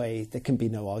 This way, there can be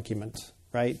no argument,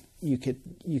 right? You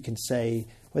can say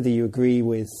whether you agree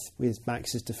with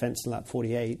Max's defence in lap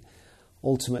 48.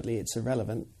 Ultimately, it's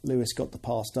irrelevant. Lewis got the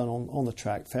pass done on the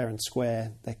track, fair and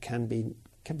square. There can be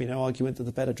no argument that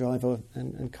the better driver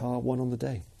and car won on the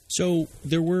day. So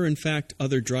there were, in fact,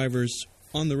 other drivers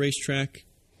on the racetrack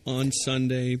on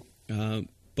Sunday.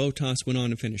 Bottas went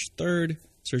on to finish 3rd.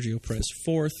 Sergio Perez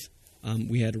 4th.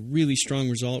 We had a really strong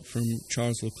result from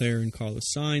Charles Leclerc and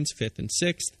Carlos Sainz, 5th and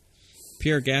 6th.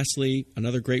 Pierre Gasly,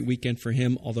 another great weekend for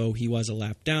him, although he was a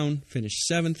lap down, finished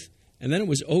 7th. And then it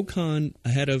was Ocon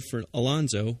ahead of for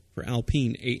Alonso for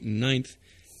Alpine, 8th and 9th.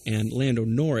 And Lando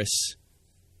Norris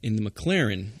in the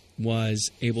McLaren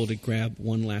was able to grab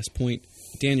one last point.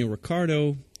 Daniel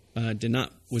Ricciardo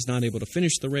was not able to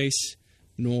finish the race,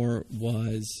 nor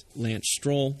was Lance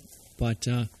Stroll. But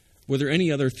were there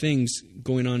any other things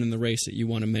going on in the race that you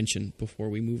want to mention before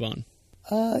we move on?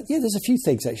 Yeah, there's a few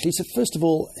things, actually. So first of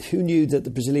all, who knew that the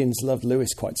Brazilians loved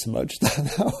Lewis quite so much?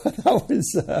 That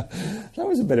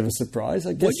was a bit of a surprise,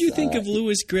 I guess. What do you think of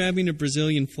Lewis grabbing a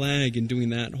Brazilian flag and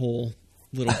doing that whole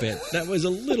little bit? That was a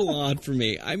little odd for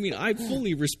me. I mean, I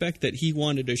fully respect that he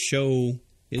wanted to show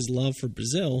his love for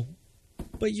Brazil,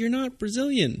 but you're not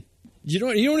Brazilian. You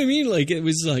know what I mean? Like, it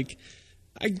was like,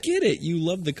 I get it, you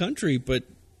love the country, but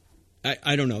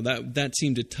I don't know. That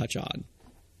seemed a touch odd.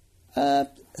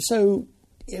 So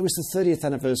it was the 30th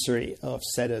anniversary of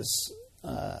Senna's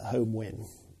home win.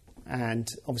 And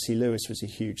obviously Lewis was a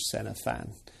huge Senna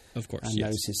fan. Of course, and yes.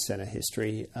 knows his Senna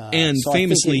history. And so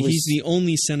famously, he's the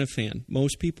only Senna fan.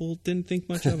 Most people didn't think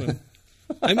much of him.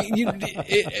 I mean,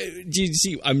 you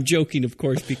see, I'm joking, of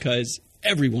course, because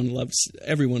everyone loves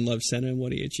Senna and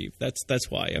what he achieved. That's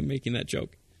why I'm making that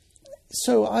joke.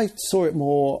 So I saw it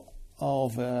more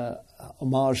of a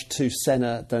homage to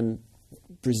Senna than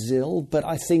Brazil, but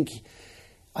I think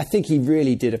he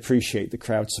really did appreciate the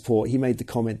crowd support. He made the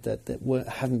comment that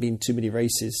haven't been too many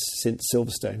races since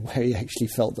Silverstone where he actually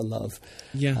felt the love.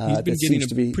 Yeah, he's been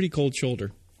getting a pretty cold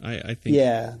shoulder, I think.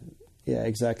 Yeah, Yeah,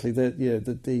 exactly.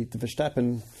 The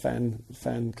Verstappen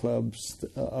fan clubs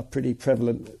are pretty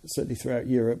prevalent, certainly throughout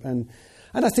Europe, and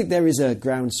I think there is a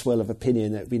groundswell of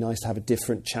opinion that it'd be nice to have a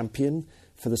different champion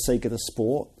for the sake of the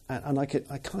sport, and I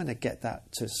kind of get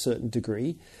that to a certain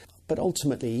degree. But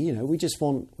ultimately, we just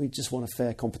want a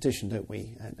fair competition, don't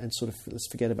we? And sort of let's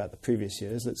forget about the previous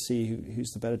years. Let's see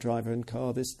who's the better driver in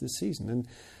car this season.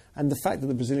 And the fact that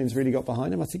the Brazilians really got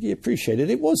behind him, I think he appreciated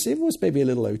it. It was maybe a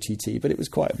little OTT, but it was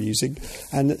quite amusing.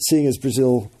 And seeing as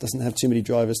Brazil doesn't have too many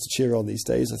drivers to cheer on these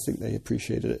days, I think they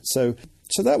appreciated it. So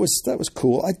that was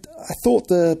cool. I thought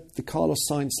the Carlos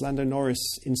Sainz Lando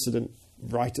Norris incident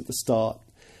right at the start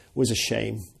was a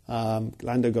shame.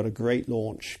 Lando got a great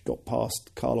launch, got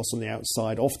past Carlos on the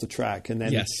outside, off the track, and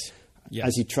then as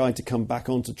he tried to come back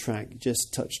onto track,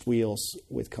 just touched wheels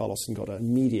with Carlos and got an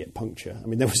immediate puncture. I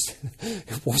mean, it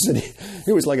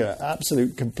was like an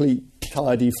absolute complete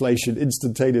tyre deflation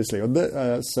instantaneously.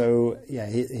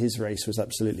 His race was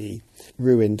absolutely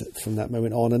ruined from that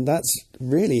moment on, and that's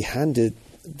really handed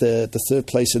the third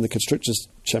place in the Constructors'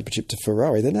 Championship to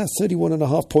Ferrari. They're now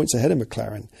 31.5 points ahead of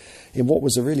McLaren in what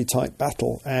was a really tight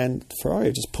battle, and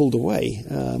Ferrari just pulled away,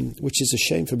 which is a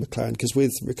shame for McLaren, because with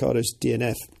Ricciardo's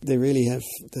DNF, they really have,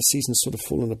 their season's sort of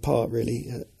fallen apart, really,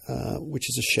 which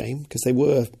is a shame, because they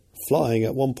were flying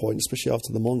at one point, especially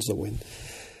after the Monza win.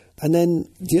 And then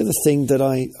the other thing that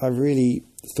I really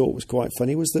thought was quite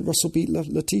funny was that Russell beat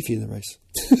Latifi in the race.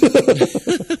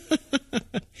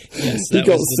 Yes,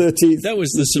 that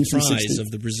was the surprise of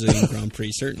the Brazilian Grand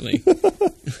Prix, certainly.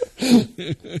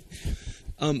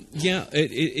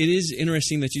 It is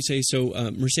interesting that you say so.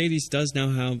 Mercedes does now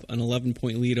have an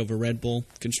 11-point lead over Red Bull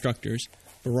Constructors.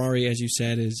 Ferrari, as you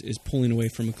said, is pulling away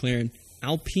from McLaren.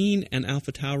 Alpine and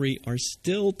AlphaTauri are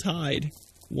still tied,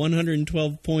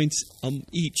 112 points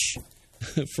each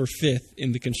for fifth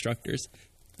in the Constructors.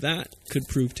 That could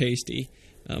prove tasty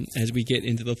as we get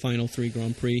into the final three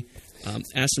Grand Prix.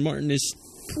 Aston Martin is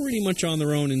pretty much on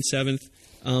their own in seventh,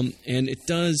 and it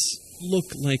does look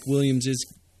like Williams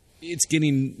it's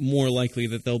getting more likely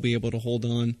that they'll be able to hold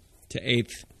on to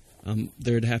eighth.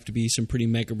 There'd have to be some pretty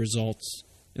mega results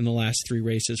in the last three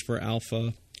races for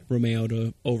Alfa Romeo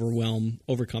to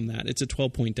overcome that. It's a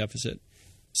 12-point deficit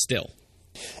still.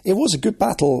 It was a good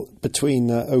battle between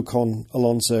Ocon,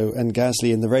 Alonso and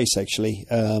Gasly in the race, actually.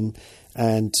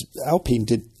 And Alpine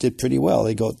did pretty well.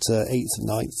 They got 8th and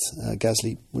 9th.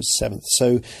 Gasly was 7th.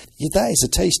 So that is a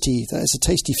tasty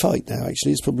fight now.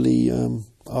 Actually, it's probably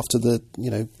after the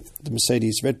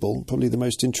Mercedes Red Bull, probably the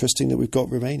most interesting that we've got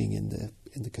remaining in the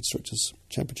Constructors'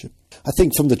 Championship. I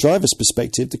think from the driver's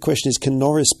perspective, the question is, can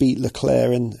Norris beat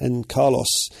Leclerc and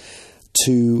Carlos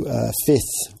to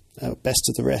fifth? Best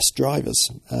of the rest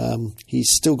drivers. He's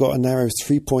still got a narrow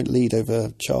 3-point lead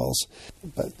over Charles,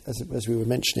 but as we were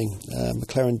mentioning,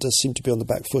 McLaren does seem to be on the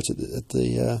back foot at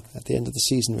the end of the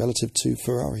season relative to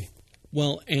Ferrari.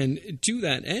 Well, and to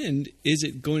that end, is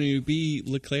it going to be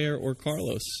Leclerc or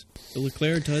Carlos?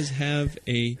 Leclerc does have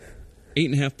a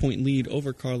 8.5-point lead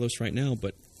over Carlos right now,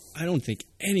 but I don't think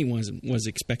anyone was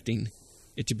expecting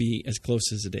it to be as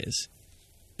close as it is.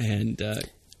 And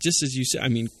just as you said, I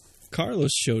mean,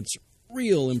 Carlos showed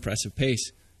real impressive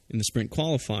pace in the sprint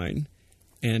qualifying,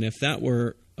 and if that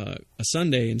were a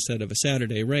Sunday instead of a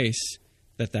Saturday race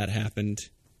that happened,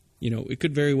 it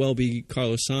could very well be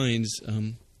Carlos Sainz,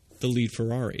 the lead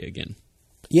Ferrari again.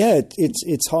 Yeah,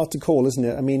 it's hard to call, isn't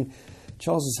it? I mean,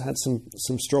 Charles has had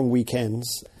some strong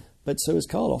weekends, but so has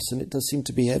Carlos, and it does seem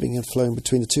to be ebbing and flowing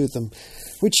between the two of them,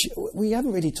 which we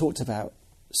haven't really talked about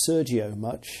Sergio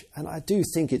much, and I do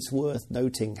think it's worth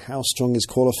noting how strong his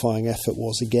qualifying effort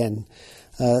was again.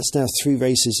 It's now 3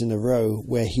 races in a row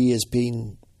where he has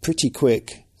been pretty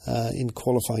quick in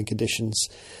qualifying conditions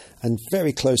and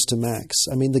very close to Max.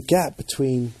 I mean, the gap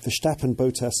between Verstappen,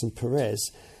 Bottas and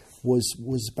Perez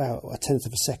was about a tenth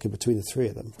of a second between the three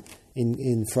of them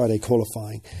in Friday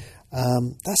qualifying.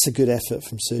 That's a good effort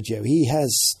from Sergio. He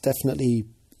has definitely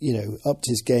upped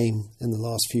his game in the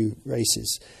last few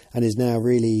races and is now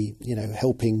really,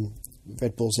 helping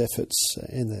Red Bull's efforts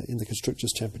in the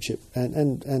Constructors' Championship,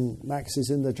 and Max is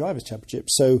in the Drivers' Championship.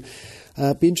 So,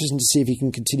 be interesting to see if he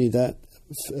can continue that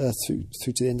through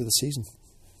to the end of the season.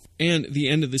 And the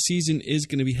end of the season is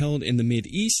going to be held in the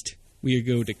Mid-East. We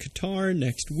go to Qatar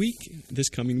next week, this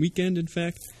coming weekend, in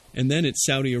fact, and then it's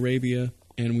Saudi Arabia,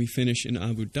 and we finish in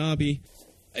Abu Dhabi.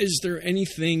 Is there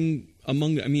anything I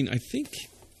think,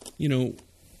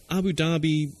 Abu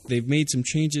Dhabi, they've made some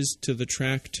changes to the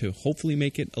track to hopefully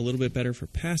make it a little bit better for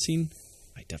passing.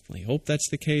 I definitely hope that's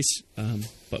the case,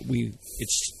 but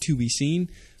it's to be seen.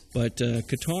 But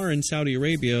Qatar and Saudi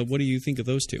Arabia, what do you think of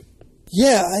those two?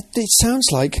 Yeah, it sounds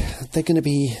like they're going to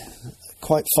be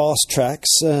quite fast tracks.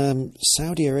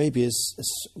 Saudi Arabia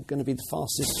is going to be the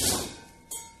fastest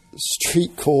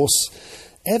street course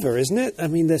ever, isn't it? I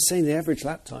mean, they're saying the average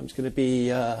lap time is going to be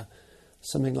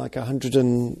something like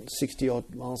 160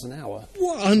 odd miles an hour.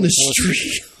 What, on the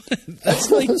street?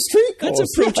 That's like street course.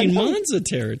 That's approaching Monza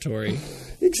territory.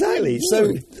 Exactly.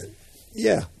 So,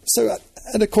 yeah. So,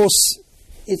 and of course,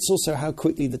 it's also how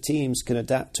quickly the teams can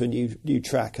adapt to a new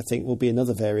track, I think, will be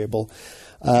another variable.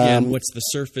 And what's the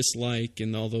surface like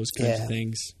and all those kinds of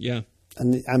things. Yeah.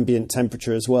 And the ambient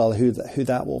temperature as well, who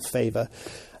that will favour.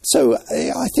 So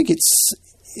I think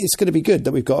it's going to be good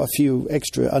that we've got a few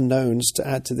extra unknowns to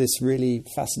add to this really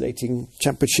fascinating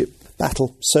championship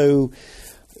battle. So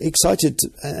excited.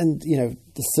 And,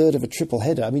 the third of a triple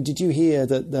header. I mean, did you hear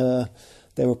that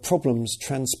there were problems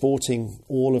transporting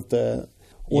all of the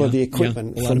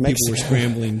equipment? A lot of people were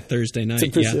scrambling Thursday night. To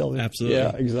Brazil. Yeah, absolutely.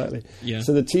 Yeah, exactly. Yeah.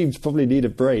 So the teams probably need a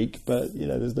break, but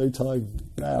there's no time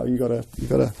now. You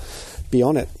gotta be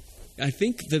on it. I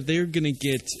think that they're going to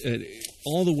get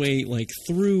all the way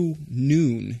through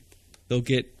noon. They'll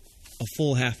get a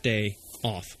full half day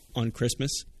off on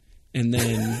Christmas, and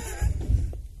then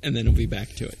it'll be back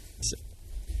to it.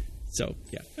 So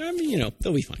yeah, I mean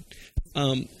they'll be fine.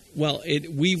 Well,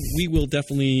 we will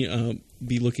definitely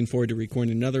be looking forward to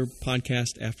recording another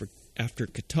podcast after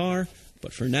Qatar.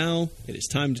 But for now, it is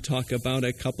time to talk about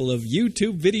a couple of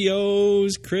YouTube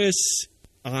videos. Chris,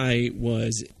 I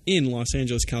was in Los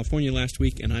Angeles, California last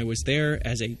week, and I was there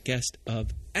as a guest of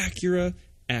Acura.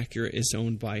 Acura is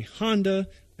owned by Honda.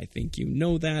 I think you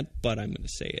know that, but I'm going to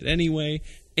say it anyway.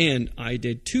 And I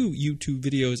did 2 YouTube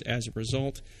videos as a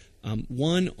result.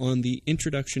 One on the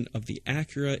introduction of the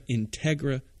Acura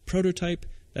Integra prototype.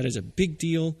 That is a big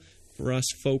deal for us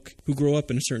folk who grew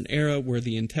up in a certain era where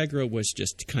the Integra was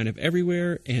just kind of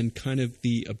everywhere and kind of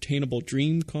the obtainable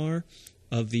dream car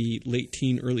of the late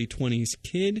teen, early 20s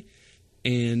kid.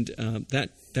 And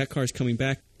that car is coming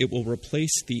back. It will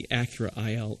replace the Acura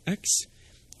ILX,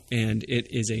 and it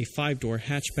is a 5-door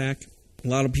hatchback. A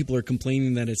lot of people are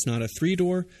complaining that it's not a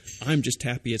 3-door. I'm just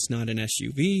happy it's not an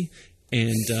SUV,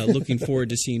 and looking forward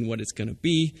to seeing what it's going to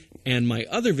be. And my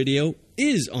other video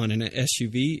is on an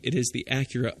SUV. It is the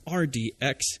Acura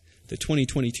RDX, the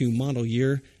 2022 model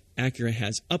year. Acura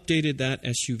has updated that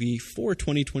SUV for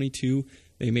 2022.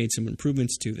 They made some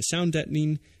improvements to the sound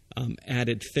deadening,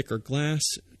 added thicker glass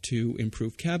to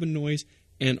improve cabin noise,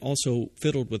 and also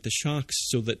fiddled with the shocks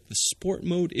so that the sport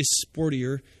mode is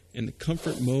sportier and the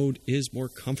comfort mode is more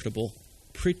comfortable.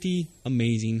 Pretty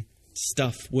amazing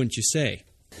stuff, wouldn't you say?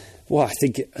 Well, I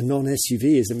think a non-SUV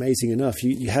is amazing enough.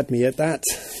 You had me at that.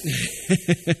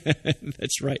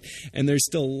 That's right. And there's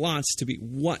still lots to be.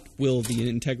 What will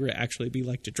the Integra actually be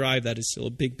like to drive? That is still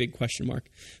a big, big question mark.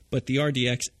 But the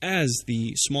RDX, as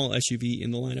the small SUV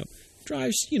in the lineup,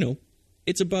 drives,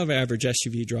 it's above average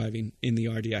SUV driving in the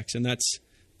RDX. And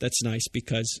that's nice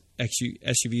because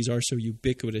SUVs are so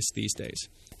ubiquitous these days.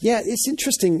 Yeah, it's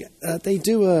interesting. They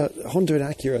do Honda and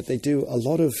Acura, they do a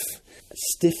lot of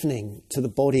stiffening to the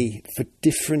body for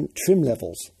different trim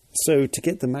levels. So to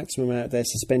get the maximum out of their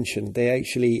suspension, they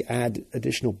actually add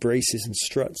additional braces and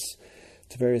struts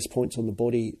to various points on the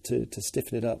body to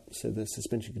stiffen it up so the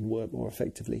suspension can work more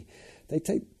effectively.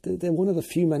 They're one of the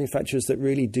few manufacturers that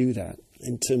really do that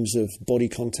in terms of body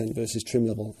content versus trim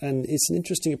level. And it's an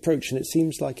interesting approach, and it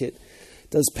seems like it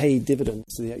does pay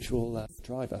dividends to the actual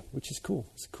driver, which is cool.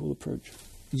 It's a cool approach.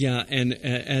 Yeah, and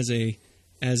as an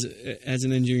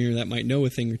engineer that might know a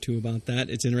thing or two about that,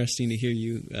 it's interesting to hear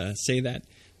you say that.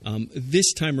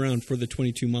 This time around for the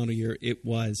 22 model year, it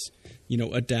was,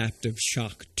 adaptive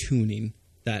shock tuning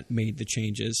that made the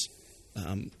changes.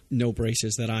 No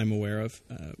braces that I'm aware of.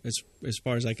 As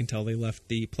far as I can tell, they left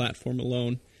the platform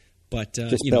alone. But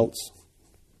just belts.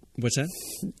 What's that?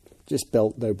 Just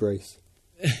belt, no brace.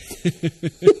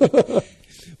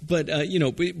 But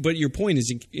but your point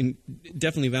is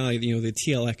definitely valid. The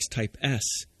TLX Type S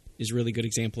is a really good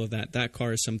example of that. That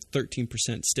car is some 13%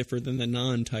 stiffer than the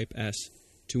non-Type S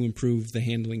to improve the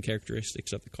handling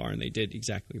characteristics of the car, and they did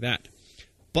exactly that.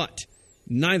 But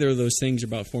neither of those things are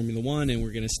about Formula One, and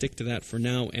we're going to stick to that for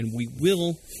now. And we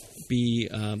will be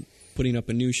putting up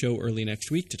a new show early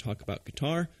next week to talk about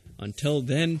Qatar. Until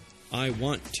then, I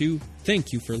want to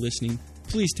thank you for listening.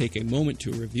 Please take a moment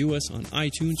to review us on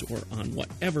iTunes or on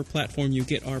whatever platform you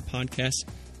get our podcasts.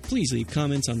 Please leave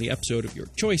comments on the episode of your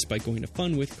choice by going to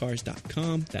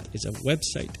funwithcars.com. That is a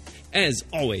website. As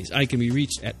always, I can be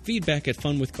reached at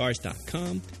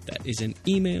feedback@funwithcars.com. That is an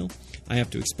email. I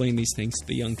have to explain these things to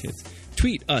the young kids.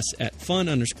 Tweet us at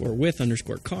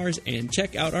fun_with_cars and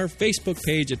check out our Facebook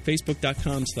page at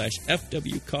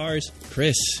facebook.com/FWCars.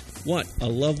 Chris, what a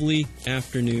lovely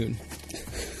afternoon.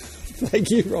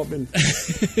 Thank you, Robin.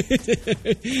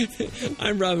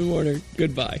 I'm Robin Warner.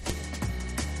 Goodbye.